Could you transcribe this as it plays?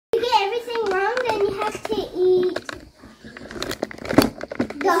have to eat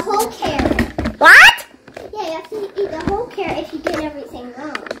the whole carrot. What? Yeah, you have to eat the whole carrot if you get everything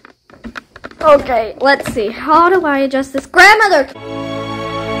wrong. Okay, let's see. How do I adjust this? Grandmother!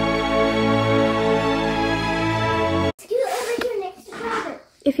 Scoot over here next to Father.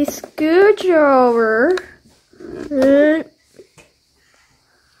 If you scooch over...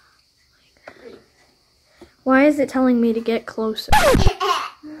 Why is it telling me to get closer?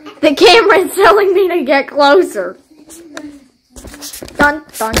 The camera's telling me to get closer. Dun,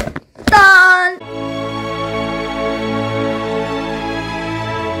 dun, dun!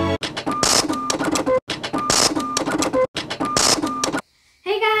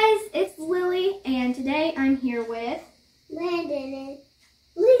 Hey guys, it's Lily, and today I'm here with Landon and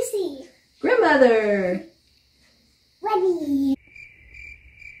Lucy. Grandmother. Ready.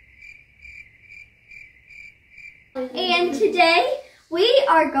 And today we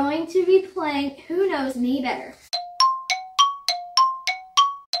are going to be playing Who Knows Me Better.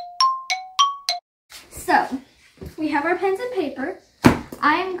 So, we have our pens and paper.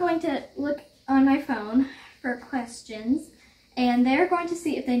 I'm going to look on my phone for questions, and they're going to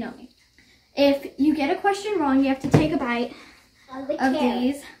see if they know me. If you get a question wrong, you have to take a bite of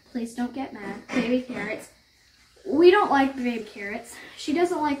these. Please don't get mad. Baby carrots. We don't like baby carrots. She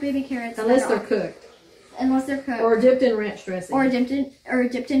doesn't like baby carrots Unless they're cooked. Unless they're cooked. Or dipped in ranch dressing. Or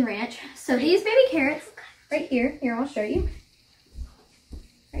dipped in ranch. So these baby carrots, right here. Here, I'll show you.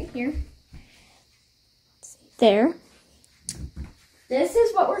 Right here. There. This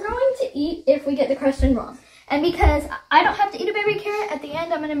is what we're going to eat if we get the question wrong. And because I don't have to eat a baby carrot, at the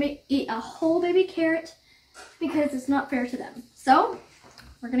end I'm going to eat a whole baby carrot because it's not fair to them. So,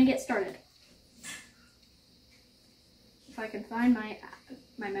 we're going to get started. If I can find my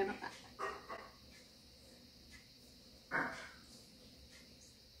memo app.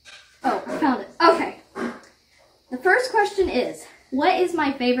 Oh, I found it. Okay. The first question is, what is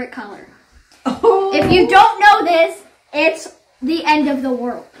my favorite color? Oh. If you don't know this, it's the end of the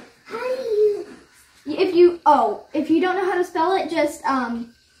world. How do you? If you don't know how to spell it, just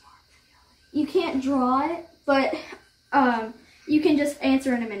you can't draw it, but you can just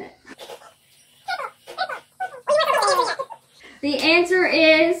answer in a minute. The answer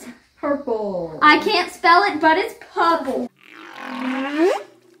is purple. I can't spell it, but it's purple.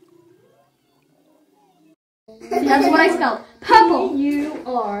 That's what I spelled. Purple.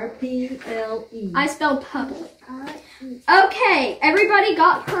 P-U-R-P-L-E. I spelled purple. Okay, everybody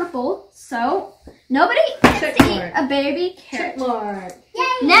got purple, so nobody gets to eat a baby carrot. Check mark.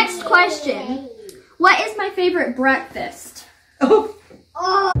 Yay. Next question. What is my favorite breakfast? Oh.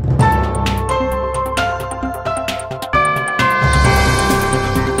 Oh.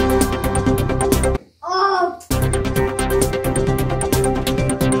 Oh.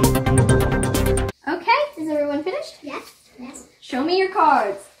 Okay, is everyone finished? Yes. Yes. Show me your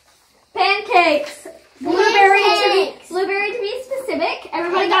cards. Pancakes. Blueberry to be specific.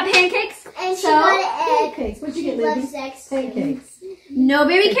 Everybody got pancakes? And she So, got an egg. Pancakes. What'd you She get, Libby? loves sex. Pancakes. No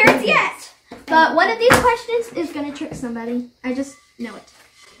baby carrots yet. But one of these questions is going to trick somebody. I just know it.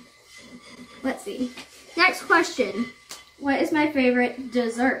 Let's see. Next question. What is my favorite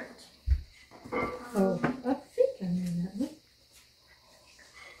dessert? Oh, I think I knew that one.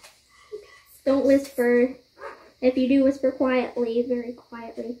 Don't whisper. If you do, whisper quietly, very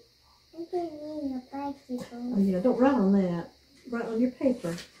quietly. Oh yeah, don't write on that. Write on your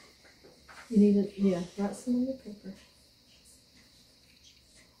paper. You need it, yeah, write some on your paper.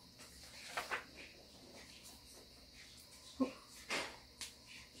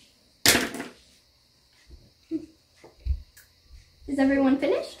 Is everyone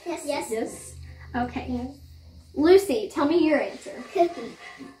finished? Yes. Yes. Yes. Okay. Yes. Lucy, tell me your answer. Cookie.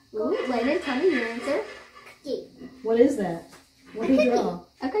 Ooh, Landon, tell me your answer. Cookie. What is that? What do you draw?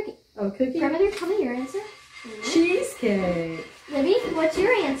 A cookie. Oh, cookie? Grandmother, tell me your answer. Cheesecake. Libby, what's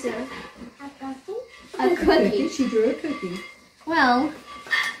your answer? A cookie. A cookie. She drew a cookie. Well,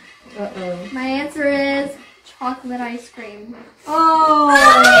 Uh-oh. my answer is chocolate ice cream. Oh,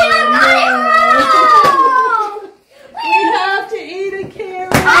 Oh! we have to eat a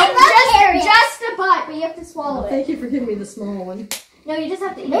carrot. Just a bite, but you have to swallow it. Thank you for giving me the small one. No, you just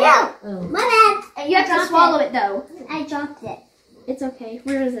have to eat No. it. Oh. My bad. You have to swallow it though. I dropped it. It's okay.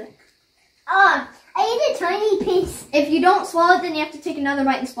 Where is it? Oh, I ate a tiny piece. If you don't swallow it, then you have to take another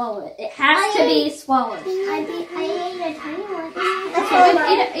bite and swallow it. It has to be swallowed. I ate a tiny one. Okay,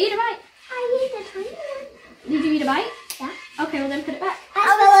 good. Eat a bite. I ate a tiny one. Did you eat a bite? Yeah. Okay, well then put it back. I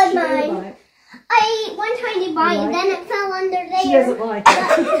swallowed She ate a mine. bite. I ate one tiny bite and then it fell under there. She doesn't like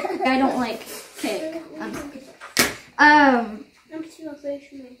it. I don't like cake. I'm too afraid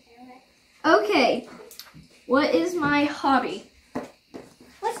for my carrot. Okay, what is my hobby?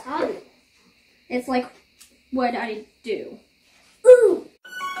 What's hobby? It's like what I do. Ooh.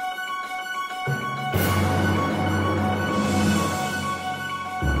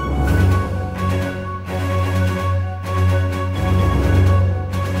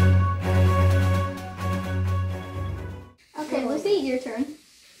 Okay, Lucy, your turn.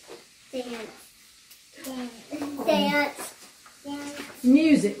 Dance.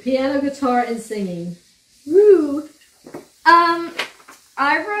 Music, piano, guitar, and singing. Woo.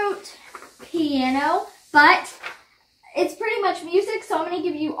 I wrote piano, but it's pretty much music, so I'm going to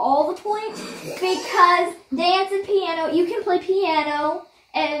give you all the points because dance and piano, you can play piano,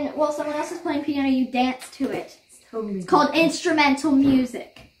 and while someone else is playing piano, you dance to it. Totally It's called different. instrumental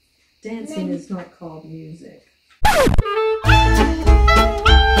music. Dancing is not called music.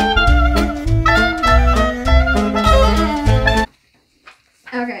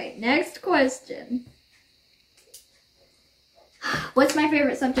 Okay, next question. What's my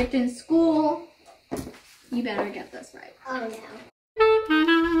favorite subject in school? You better get this right. Oh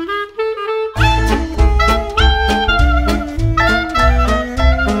no.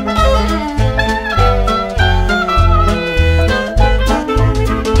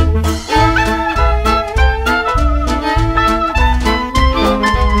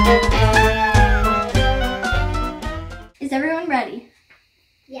 Is everyone ready?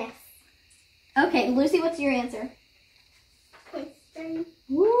 Yes. Okay, Lucy, what's your answer? History.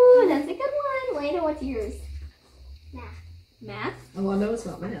 Ooh, that's a good one. Lena, what's yours? Math. Math? Oh, I know it's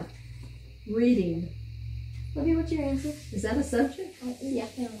not math. Reading. Libby, what's your answer? Is that a subject? Yeah.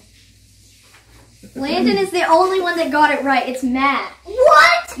 Landon is the only one that got it right. It's math.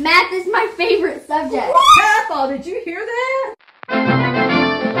 What? Math is my favorite subject. Papa, did you hear that?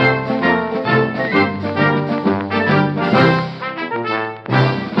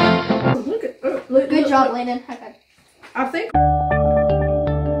 Look at, look, Good look, job, look. Landon. High five. I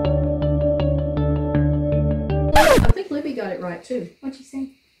think Libby got it right too. What'd you say?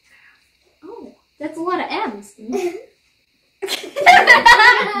 Oh, that's a lot of M's.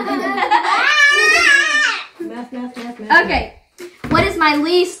 Math. Okay, what is my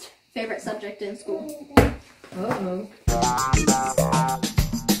least favorite subject in school? Uh-oh.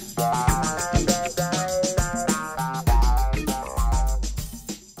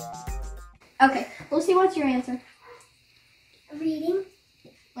 Okay, Lucy, what's your answer? Reading.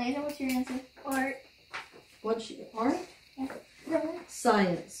 Landon, what's your answer? Art. What's your art? Yeah.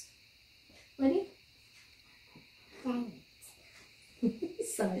 Science. Libby?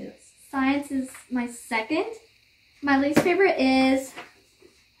 Science. Science is my second. My least favorite is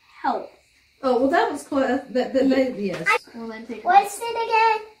health. Oh, well, that was close. Yes. Well, then take it. What's it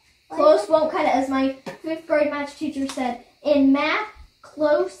again? Close won't cut it, as my 5th grade math teacher said. In math,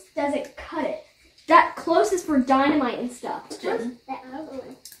 close doesn't cut it. That close is for dynamite and stuff. Jen. That other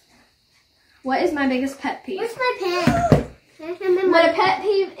one. What is my biggest pet peeve? Where's my pen? Can I have What a pet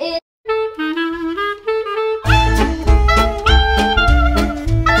peeve is.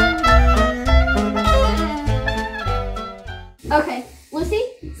 Okay, Lucy?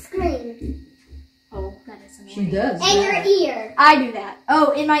 Scream. Oh, that is annoying. She does. And your that. ear. I do that.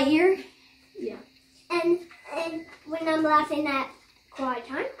 Oh, in my ear? Yeah. And when I'm laughing at quiet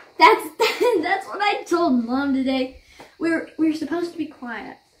time. That's what I told Mom today. We were supposed to be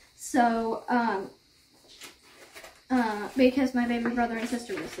quiet. So, because my baby brother and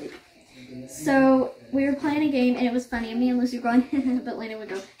sister were asleep. So, we were playing a game and it was funny. And me and Lucy were going, but Lena would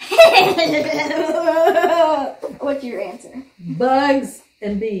go, What's your answer? Bugs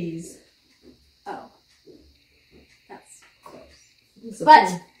and bees. Oh. That's close. It's a But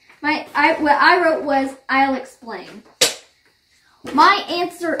fun- what I wrote was, I'll explain. My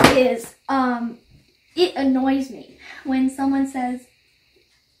answer is, it annoys me when someone says,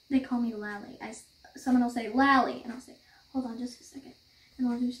 they call me Lally. Someone will say Lally, and I'll say, hold on just a second, and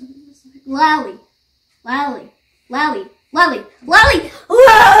I'll do something just like Lally, Lally, Lally, Lally, Lally,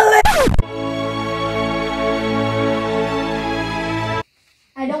 Lally.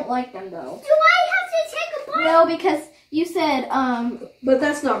 I don't like them though. Do I have to take a bite? No, because you said, But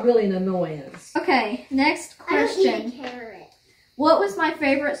that's not really an annoyance. okay, next I don't eat a question. carrot. What was my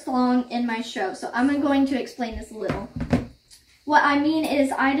favorite song in my show? So I'm going to explain this a little. What I mean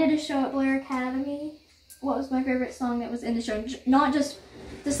is I did a show at Blair Academy. What was my favorite song that was in the show? Not just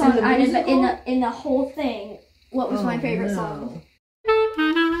the song the I did, but musical? in the whole thing. What was my favorite no. song?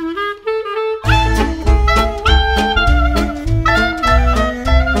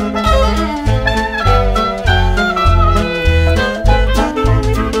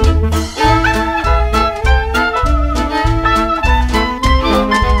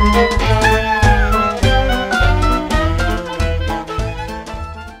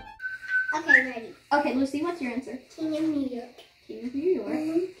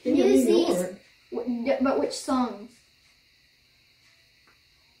 Which songs?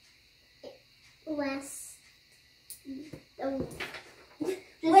 Less. Wait,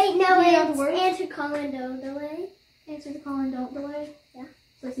 no, you know the it's words? answer call and don't delay. Answer the call and don't delay. Yeah.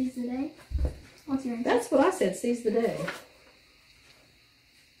 So seize the day. What's your answer? That's what I said, seize the day.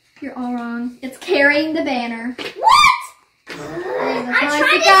 You're all wrong. It's carrying the banner. What? I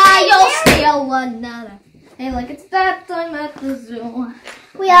tried the guy, you'll steal another. Hey, look, it's that time at the zoo.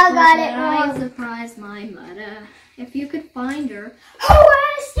 We all got it I wrong. surprised my mother. If you could find her. Who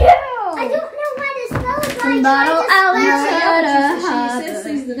asked you? I don't know how to spell it, but From I bottle tried to spell it. She said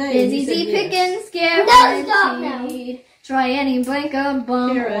seize the day. Is and you easy said yes. picking, No, stop now. guaranteed. Try any blank of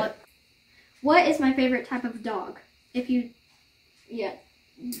bum. Carrot. What is my favorite type of dog? If you, yeah.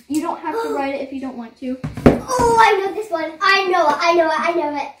 You don't have to write it if you don't want to. Oh, I know this one. I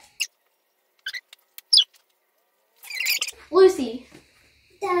know it. Lucy.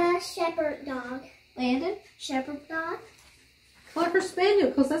 The shepherd dog. Landon. Shepherd dog. Cocker Spaniel,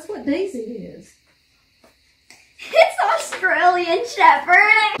 because that's what Daisy is. It's Australian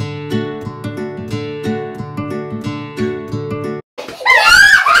Shepherd.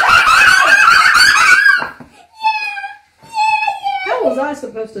 How was I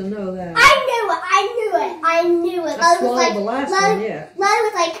supposed to know that? I knew it. I swallowed the last one, yeah. Lila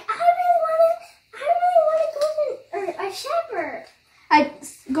was like, I really want a shepherd.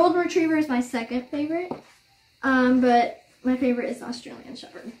 Golden Retriever is my second favorite. But my favorite is Australian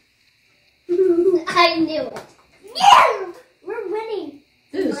Shepherd. I knew it. Yeah! We're winning.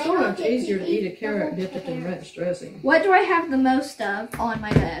 It is so Why not much get to easier to eat a eat carrot the dipped in carrot? ranch dressing. What do I have the most of on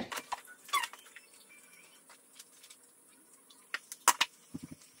my bed?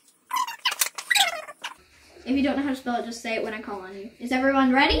 If you don't know how to spell it, just say it when I call on you. Is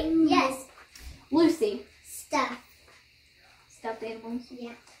everyone ready? Yes. Lucy. Stuff. Stuffed animals.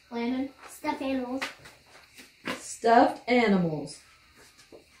 Yeah. Landon. Stuffed animals. Stuffed animals.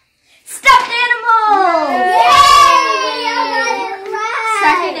 Stuffed animals! Yay! We all got it right.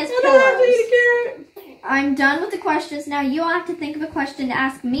 Second is I don't have to eat pillows. a carrot. I'm done with the questions. Now you all have to think of a question to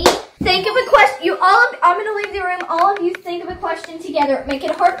ask me. Think of a question. I'm going to leave the room. All of you think of a question together. Make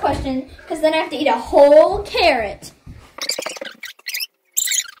it a hard question because then I have to eat a whole carrot.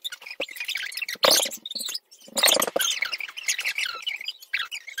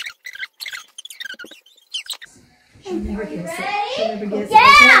 She'll never guess it. ready? She'll never guess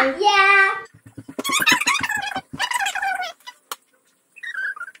Yeah. it. Okay? Yeah.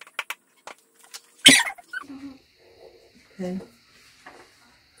 Okay.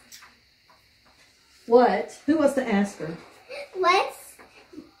 What? Who wants to ask her? What's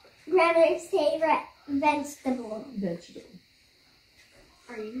grandma's favorite vegetable? Vegetable.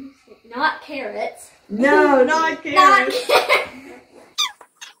 Are you not carrots? No, not carrots.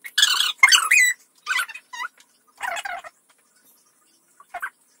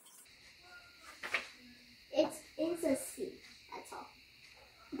 It's a C. That's all.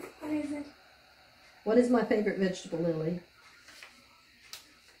 What is it? What is my favorite vegetable, Lily?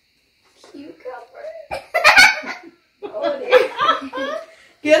 Cucumber. Oh dear.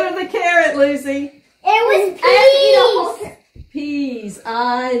 Get her the carrot, Lucy. It was I have to eat a whole peas. carrot. Peas.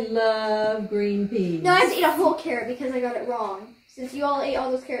 I love green peas. No, I have to eat a whole carrot because I got it wrong. Since you all ate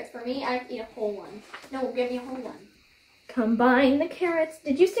all those carrots for me, I have to eat a whole one. No, give me a whole one. Combine the carrots.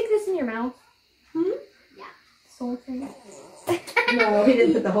 Did you stick this in your mouth? Hmm? Yeah. This whole thing. No, he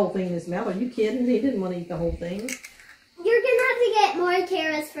didn't put the whole thing in his mouth. Are you kidding? He didn't want to eat the whole thing. You're gonna have to get more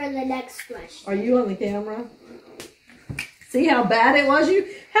carrots for the next question. Are you on the camera? See how bad it was? Look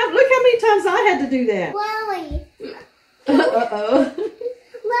how many times I had to do that. Lily, Uh-oh.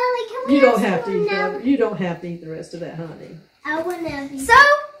 Lily, can we You don't ask have to you eat now? that. You don't have to eat the rest of that honey. I wanna be. So,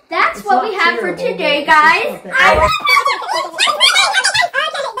 that's It's what not we have for terrible, today, but guys. it's just not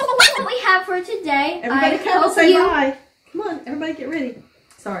that What we have for today. Everybody I come and hope say you bye. Come on, everybody get ready.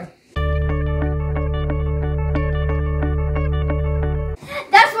 Sorry.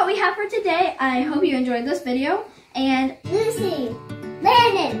 That's what we have for today. I hope you enjoyed this video. And Lucy.